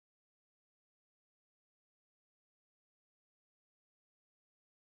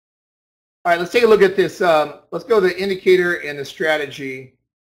All right, let's take a look at this. Let's go to the indicator and the strategy.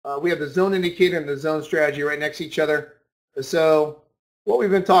 We have the zone indicator and the zone strategy right next to each other. So what we've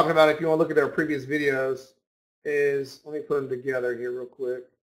been talking about, if you want to look at our previous videos, is, let me put them together here real quick.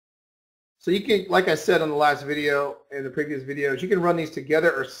 So you can, like I said on the last video and the previous videos, you can run these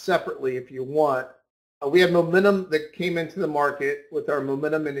together or separately if you want. We have momentum that came into the market with our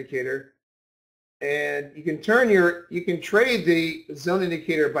momentum indicator. And you can trade the zone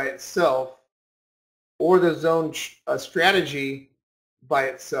indicator by itself or the zone strategy by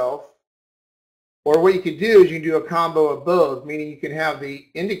itself. Or what you could do is you can do a combo of both, meaning you can have the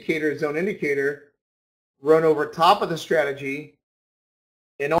indicator, zone indicator, run over top of the strategy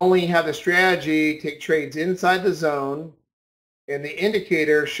and only have the strategy take trades inside the zone and the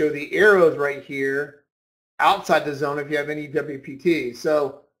indicator show the arrows right here outside the zone if you have any WPT.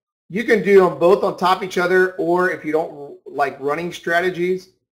 So you can do them both on top of each other, or if you don't like running strategies,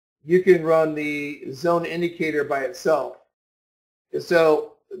 you can run the zone indicator by itself.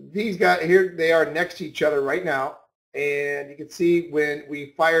 So these guys here, they are next to each other right now, and you can see when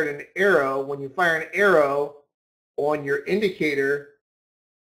we fired an arrow, when you fire an arrow on your indicator,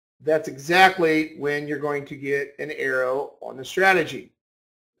 that's exactly when you're going to get an arrow on the strategy.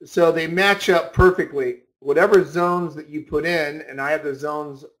 So they match up perfectly. Whatever zones that you put in, and I have the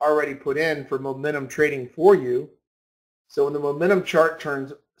zones already put in for momentum trading for you. So when the momentum chart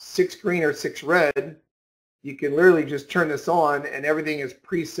turns 6 green or 6 red, you can literally just turn this on and everything is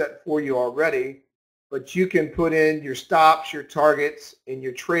preset for you already. But you can put in your stops, your targets, and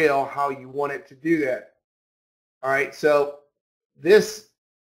your trail how you want it to do that. All right, so this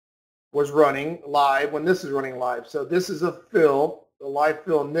was running live when this is running live. So this is a fill. The live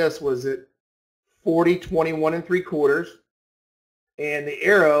fill in this was at 40, 21 3/4, and the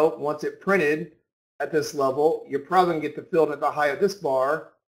arrow, once it printed at this level, you're probably going to get the fill at the high of this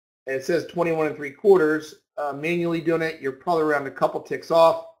bar, and it says 21 3/4. Manually doing it, you're probably around a couple ticks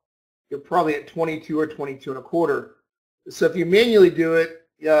off. You're probably at 22 or 22 1/4. So if you manually do it,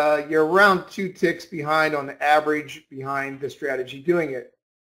 you're around 2 ticks behind on the average behind the strategy doing it.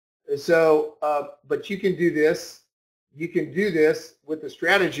 So, but you can do this. You can do this with the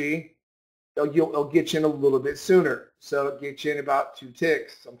strategy. It'll get you in a little bit sooner. So it gets you in about 2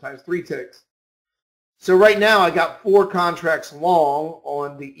 ticks, sometimes 3 ticks. So right now I got 4 contracts long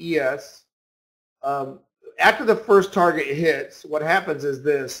on the ES. After the first target hits, what happens is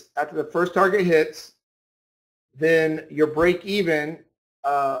this. After the first target hits, then your break even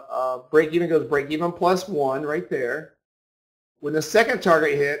goes break even plus 1 right there. When the second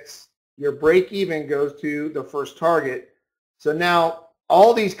target hits, your break even goes to the first target. So now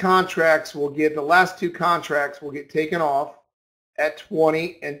all these contracts will get, the last 2 contracts will get taken off at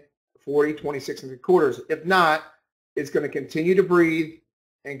 20 and 40, 26 3/4. If not, it's going to continue to breathe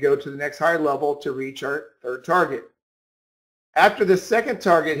and go to the next higher level to reach our third target. After the second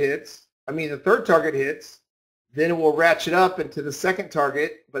target hits, the third target hits, then it will ratchet up into the second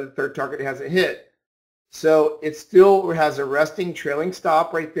target, but the third target hasn't hit. So it still has a resting trailing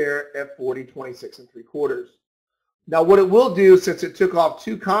stop right there at 40, 26 3/4. Now what it will do, since it took off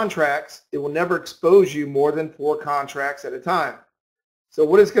 2 contracts, it will never expose you more than 4 contracts at a time. So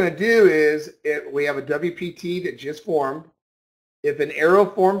what it's going to do is, we have a WPT that just formed. If an arrow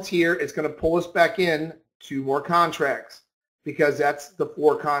forms here, it's going to pull us back in 2 more contracts, because that's the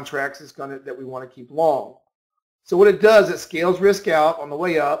 4 contracts that we want to keep long. So what it does, it scales risk out on the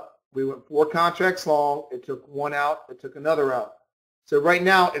way up. We went 4 contracts long. It took 1 out. It took another out. So right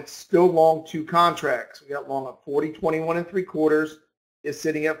now it's still long 2 contracts. We got long at 40, 21 3/4. It's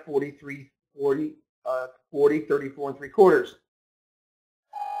sitting at 43, 40, 34 3/4.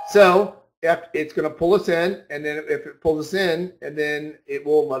 So it's going to pull us in, and then if it pulls us in, and then it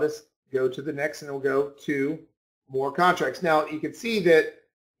will let us go to the next, and it will go to more contracts. Now you can see that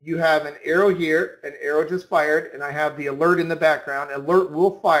you have an arrow here, an arrow just fired, and I have the alert in the background. Alert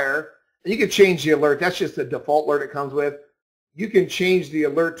will fire, and you can change the alert. That's just the default alert it comes with. You can change the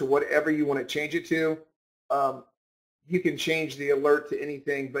alert to whatever you want to change it to. You can change the alert to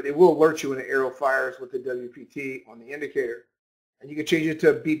anything, but it will alert you when an arrow fires with the WPT on the indicator. And you can change it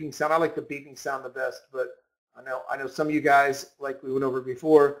to a beeping sound. I like the beeping sound the best, but I know some of you guys, like we went over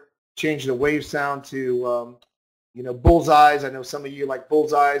before, change the wave sound to bullseyes. I know some of you like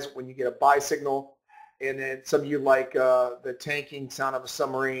bullseyes when you get a buy signal, and then some of you like the tanking sound of a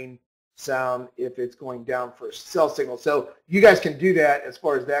submarine sound if it's going down for a sell signal. So you guys can do that as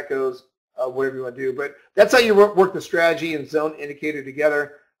far as that goes, whatever you want to do. But that's how you work the strategy and zone indicator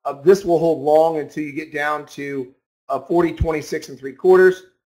together. This will hold long until you get down to 40, 26 3/4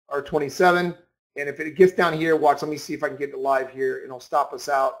 or 27. And if it gets down here, watch, let me see if I can get it live here, and it'll stop us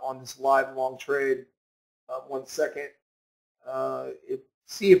out on this live long trade. 1 second.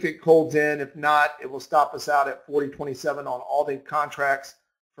 See if it holds in. If not, it will stop us out at 40.27 on all the contracts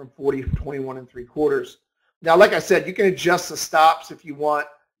from 40.21 3/4. Now, like I said, you can adjust the stops if you want.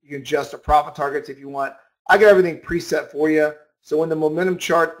 You can adjust the profit targets if you want. I got everything preset for you. So when the momentum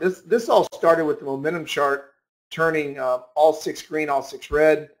chart, this all started with the momentum chart turning all 6 green, all 6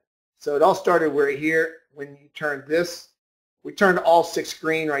 red. So it all started right here. When you turn this, we turned all 6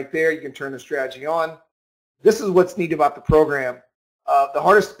 green right there. You can turn the strategy on. This is what's neat about the program. The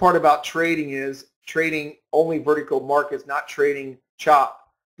hardest part about trading is trading only vertical markets, not trading chop.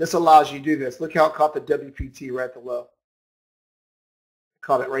 This allows you to do this. Look how it caught the WPT right at the low.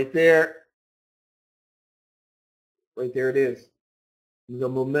 Caught it right there. Right there it is. The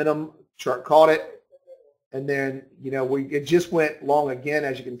momentum chart caught it. And then, it just went long again,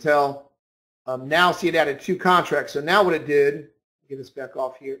 as you can tell. Now, see, it added 2 contracts. So now what it did, get this back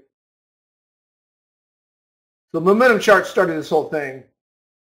off here. So the momentum chart started this whole thing.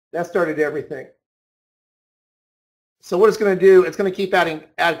 That started everything. So what it's going to do, it's going to keep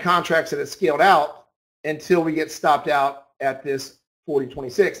add contracts that it's scaled out until we get stopped out at this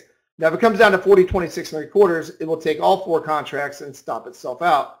 40.26. Now, if it comes down to 40.26 3/4, it will take all 4 contracts and stop itself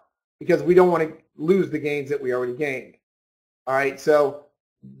out because we don't want to lose the gains that we already gained. All right, so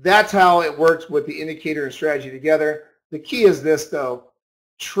that's how it works with the indicator and strategy together. The key is this, though: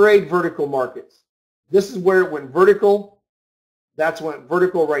 trade vertical markets. This is where it went vertical. That's when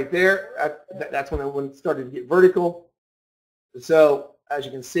vertical right there. That's when it started to get vertical. So as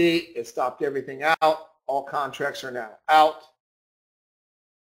you can see, it stopped everything out. All contracts are now out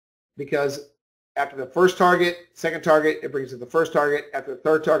because after the first target, second target, it brings it to the first target. After the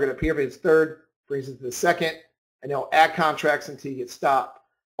third target up here, if it's third, brings it to the second, and they'll add contracts until you get stopped.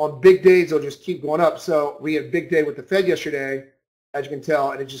 On big days, they'll just keep going up. So we had a big day with the Fed yesterday, as you can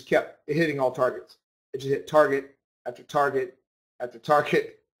tell, and it just kept hitting all targets. It just hit target after target after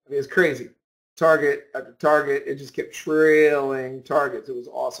target. I mean, it's crazy. Target after target. It just kept trailing targets. It was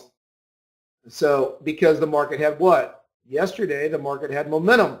awesome. So because the market had what? Yesterday, the market had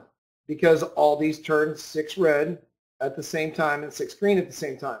momentum because all these turned 6 red at the same time and 6 green at the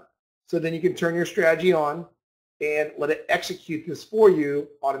same time. So then you can turn your strategy on and let it execute this for you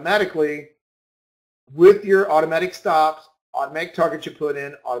automatically with your automatic stops, automatic targets you put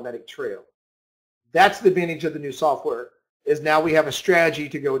in, automatic trail. That's the advantage of the new software, is now we have a strategy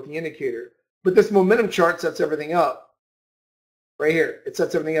to go with the indicator. But this momentum chart sets everything up. Right here, it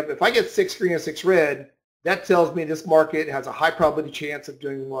sets everything up. If I get 6 green and 6 red, that tells me this market has a high probability chance of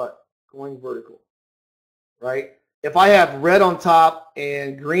doing what? Going vertical, right? If I have red on top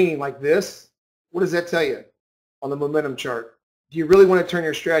and green like this, what does that tell you on the momentum chart? Do you really want to turn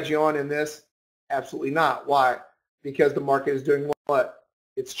your strategy on in this? Absolutely not. Why? Because the market is doing what?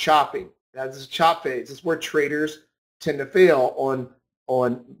 It's chopping. That's a chop phase. This is where traders tend to fail on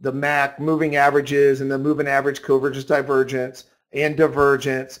the MAC moving averages and the moving average convergence divergence and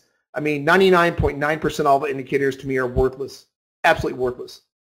divergence. I mean, 99.9% of all the indicators to me are worthless, absolutely worthless,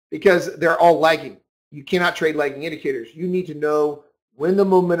 because they're all lagging. You cannot trade lagging indicators. You need to know when the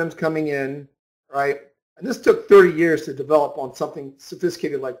momentum's coming in, right? And this took 30 years to develop on something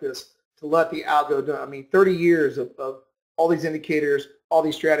sophisticated like this, to let the algo do. I mean, 30 years of all these indicators, all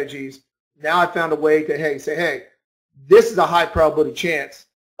these strategies. Now I found a way to, say, hey, this is a high probability chance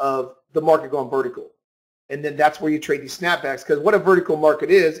of the market going vertical. And then that's where you trade these snapbacks, because what a vertical market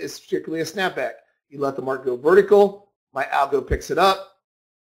is strictly a snapback. You let the market go vertical, my algo picks it up,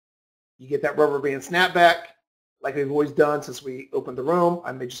 you get that rubber band snapback like we've always done since we opened the room.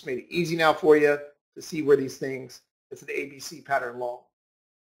 I just made it easy now for you to see where these things, it's an ABC pattern long.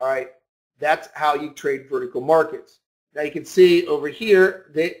 All right, that's how you trade vertical markets. Now you can see over here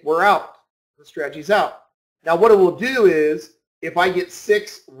that we're out. The strategy's out. Now what it will do is, if I get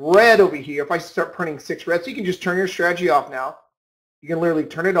 6 red over here, if I start printing 6 red, so you can just turn your strategy off now. You can literally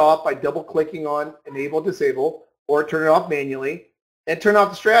turn it off by double clicking on enable, disable, or turn it off manually and turn off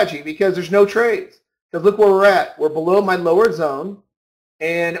the strategy because there's no trades. Because look where we're at. We're below my lower zone.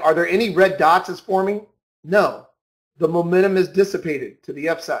 And are there any red dots that's forming? No. The momentum is dissipated to the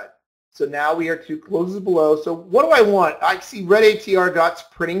upside. So now we are 2 closes below. So what do I want? I see red ATR dots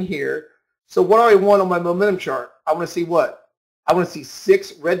printing here. So what do I want on my momentum chart? I want to see what? I want to see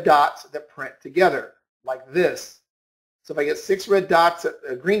 6 red dots that print together like this. So if I get 6 red dots,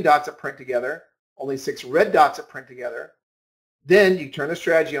 green dots that print together, only 6 red dots that print together, then you turn the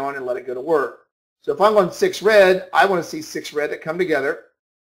strategy on and let it go to work. So if I'm on 6 red, I want to see 6 red that come together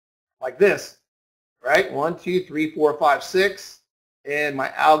like this, right? 1, 2, 3, 4, 5, 6, and my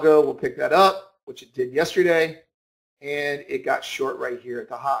algo will pick that up. which it did yesterday, and it got short right here at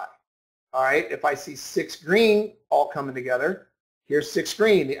the high. All right, if I see 6 green all coming together, here's 6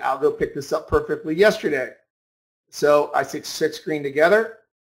 green. The algo picked this up perfectly yesterday. So I see 6 green together.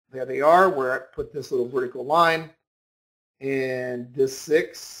 There they are, where I put this little vertical line, and this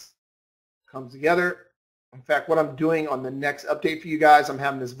 6 comes together. In fact, what I'm doing on the next update for you guys, I'm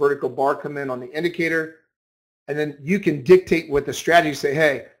having this vertical bar come in on the indicator, and then you can dictate with the strategy. Say,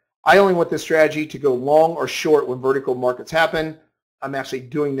 hey, I only want this strategy to go long or short when vertical markets happen. I'm actually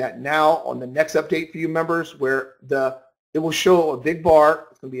doing that now on the next update for you members, where it will show a big bar.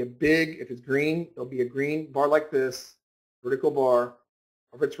 It's going to be a big, if it's green, it'll be a green bar like this, vertical bar.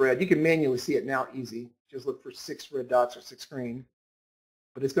 Or if it's red, you can manually see it now easy. Just look for 6 red dots or 6 green.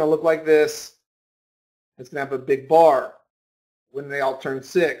 But it's going to look like this. It's going to have a big bar. When they all turn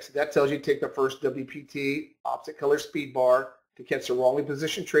 6, that tells you to take the first WPT, opposite color speed bar, to catch the wrongly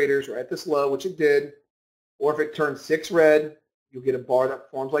positioned traders right at this low, which it did. Or if it turns 6 red, you'll get a bar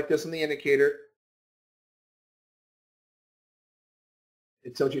that forms like this on the indicator.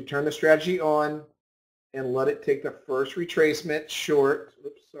 It tells you to turn the strategy on and let it take the first retracement short.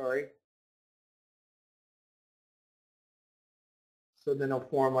 Oops, sorry. So then it'll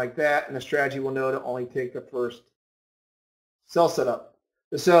form like that, and the strategy will know to only take the first sell setup.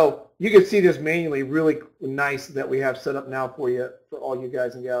 So you can see this manually, really nice that we have set up now for you, for all you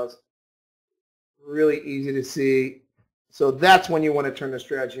guys and gals. Really easy to see. So that's when you want to turn the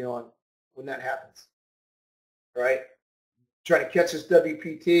strategy on, when that happens. All right? Try to catch this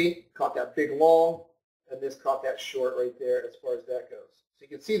WPT, caught that big long, and this caught that short right there as far as that goes. So you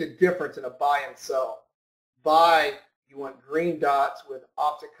can see the difference in a buy and sell. Buy, you want green dots with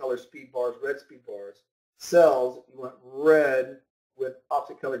opposite color speed bars, red speed bars. Sells, you want red with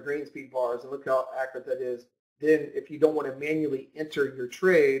opposite color green speed bars, and look how accurate that is. Then if you don't want to manually enter your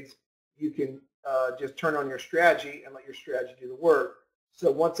trades, you can just turn on your strategy and let your strategy do the work.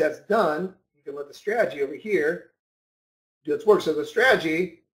 So once that's done, you can let the strategy over here do its work. So the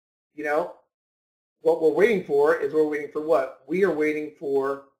strategy, you know, what we're waiting for is we're waiting for what? We are waiting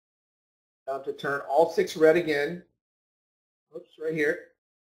for to turn all 6 red again. Oops, right here.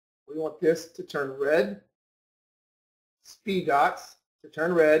 We want this to turn red. Speed dots to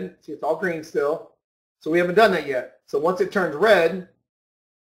turn red. See, it's all green still. So we haven't done that yet. So once it turns red,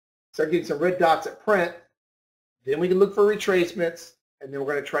 start getting some red dots at print. Then we can look for retracements, and then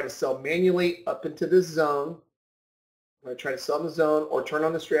we're going to try to sell manually up into this zone. I'm going to try to sell in the zone or turn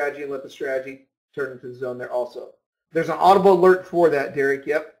on the strategy and let the strategy turn into the zone there also. There's an audible alert for that, Derek.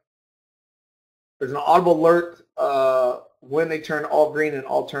 Yep. There's an audible alert when they turn all green and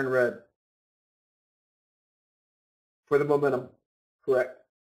all turn red for the momentum. Correct.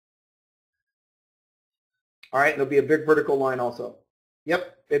 All right, and there'll be a big vertical line also.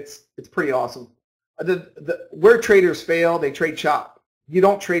 Yep, it's pretty awesome. Where traders fail, they trade chop. You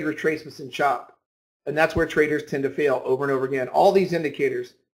don't trade retracements in chop. And that's where traders tend to fail over and over again. All these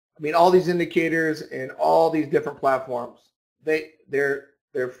indicators, all these indicators and all these different platforms, they're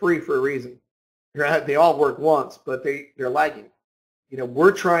free for a reason. They all work once, but they're lagging.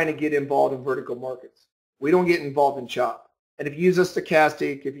 We're trying to get involved in vertical markets. We don't get involved in chop. And if you use a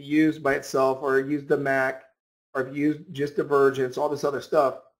stochastic, if you use by itself, or use the MAC, or if you use just divergence, all this other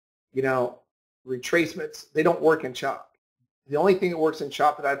stuff, retracements, they don't work in chop. The only thing that works in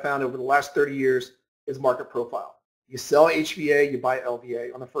chop that I've found over the last 30 years is market profile. You sell HVA, you buy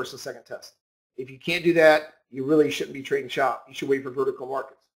LVA on the first and second test. If you can't do that, you really shouldn't be trading chop. You should wait for vertical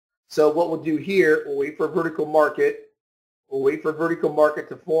markets. So what we'll do here, we'll wait for a vertical market. We'll wait for a vertical market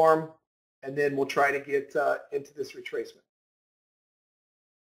to form, and then we'll try to get into this retracement.